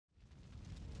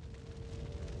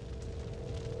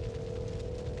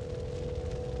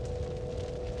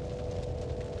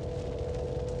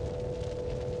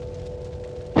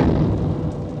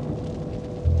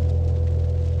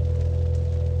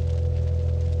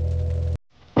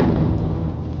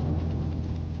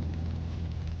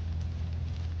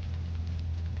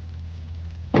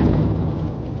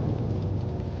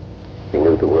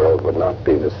not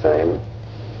be the same.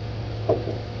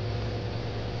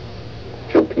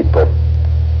 Few people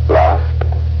laughed.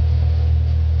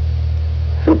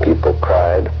 Few people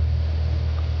cried.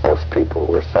 Most people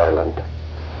were silent.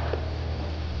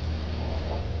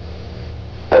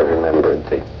 I remembered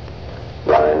the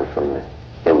line from the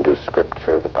Hindu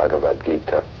scripture, the Bhagavad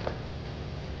Gita.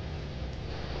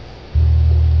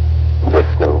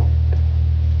 Vishnu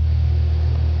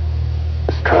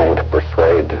is trying to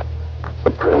persuade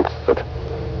the prince that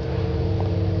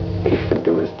he should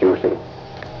do his duty,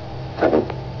 and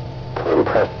to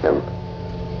impress him,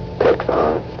 takes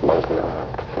on his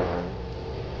multi-armed form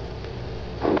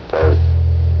and says,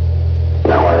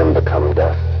 "Now I am become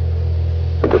death,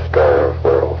 the destroyer of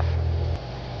worlds."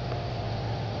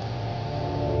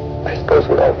 I suppose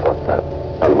we all thought that,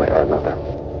 one way or another.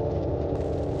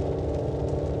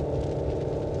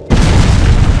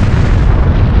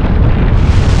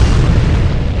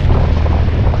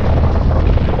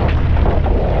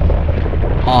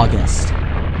 August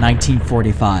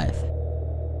 1945.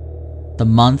 The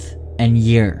month and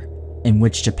year in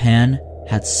which Japan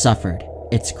had suffered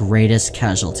its greatest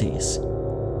casualties.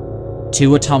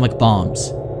 2 atomic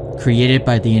bombs created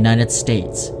by the United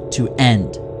States to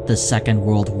end the Second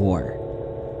World War.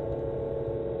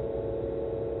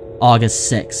 August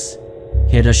 6,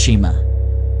 Hiroshima.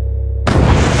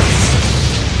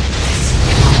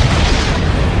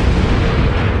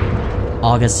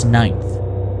 August 9th,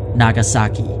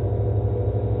 Nagasaki.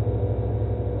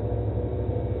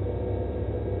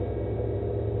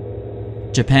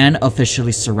 Japan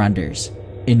officially surrenders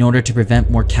in order to prevent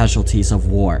more casualties of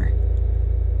war.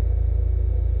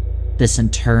 This in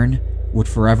turn would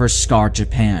forever scar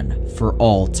Japan for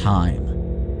all time.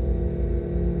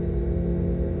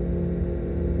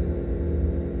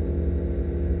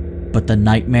 But the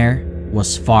nightmare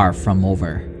was far from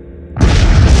over.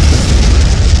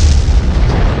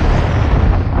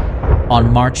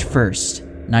 On March 1st,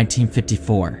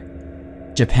 1954,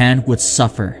 Japan would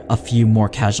suffer a few more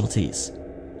casualties.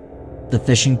 The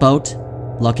fishing boat,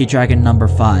 Lucky Dragon No.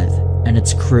 5, and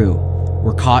its crew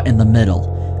were caught in the middle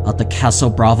of the Castle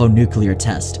Bravo nuclear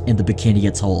test in the Bikini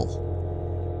Atoll.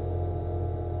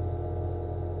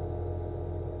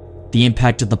 The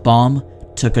impact of the bomb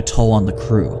took a toll on the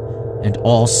crew, and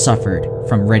all suffered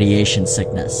from radiation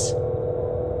sickness.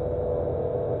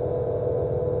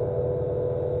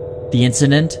 The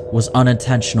incident was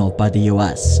unintentional by the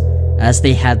US, as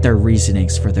they had their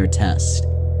reasonings for their test.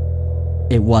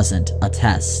 It wasn't a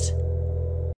test.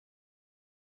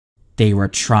 They were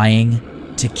trying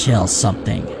to kill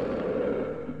something.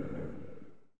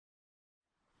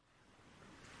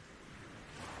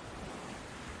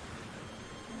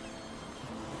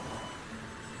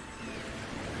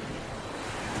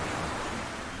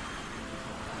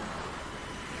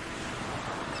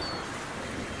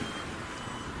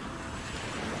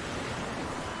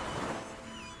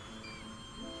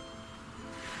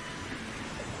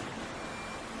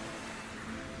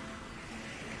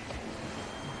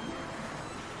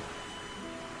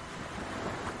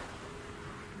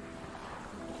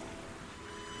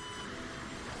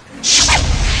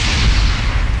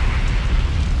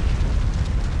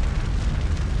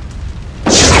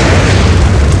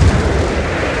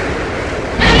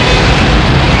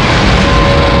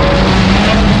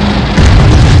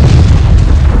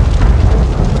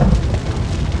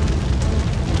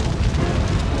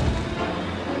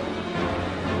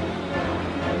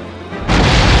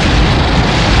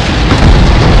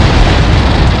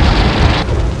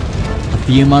 A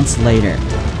few months later,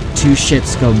 2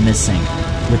 ships go missing,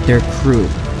 with their crew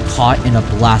caught in a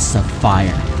blast of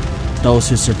fire. Those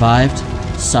who survived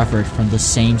suffered from the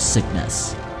same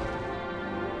sickness.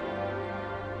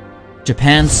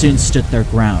 Japan soon stood their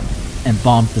ground and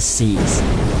bombed the seas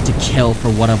to kill for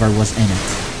whatever was in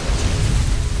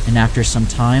it. And after some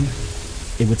time,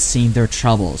 it would seem their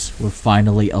troubles were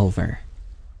finally over.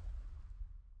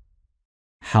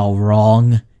 How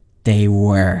wrong they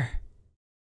were.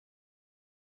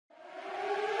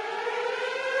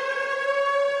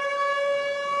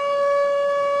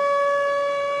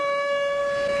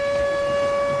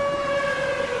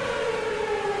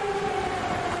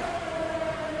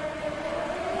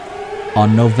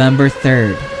 On November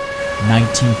 3rd,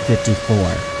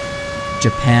 1954,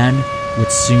 Japan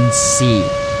would soon see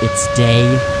its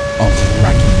day of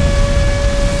reckoning.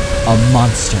 A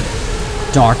monster,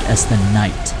 dark as the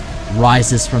night,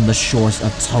 rises from the shores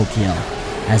of Tokyo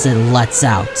as it lets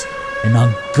out an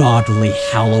ungodly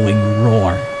howling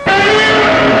roar.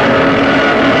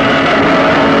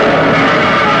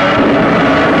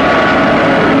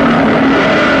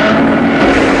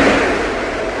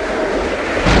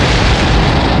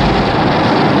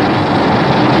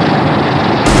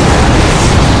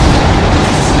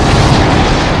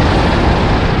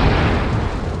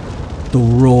 The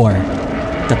roar,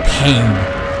 the pain,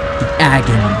 the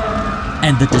agony,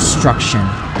 and the destruction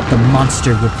the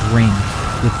monster would bring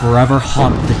would forever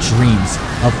haunt the dreams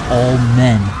of all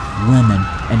men, women,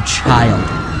 and child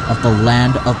of the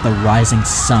land of the rising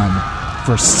sun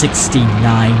for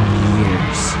 69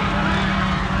 years.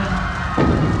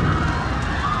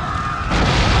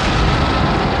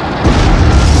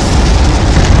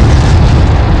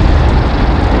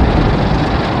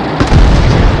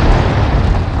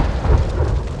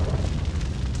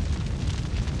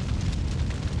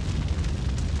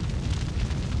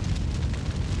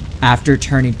 After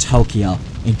turning Tokyo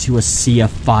into a sea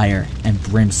of fire and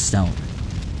brimstone,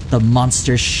 the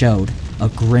monster showed a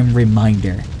grim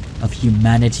reminder of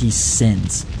humanity's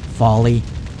sins, folly,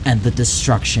 and the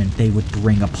destruction they would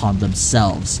bring upon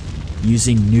themselves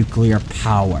using nuclear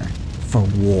power for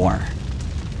war.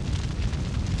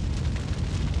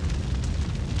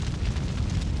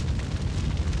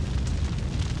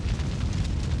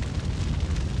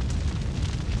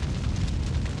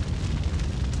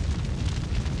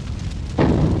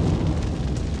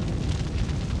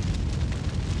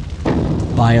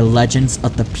 By legends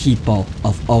of the people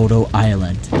of Odo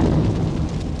Island.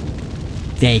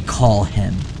 They call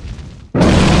him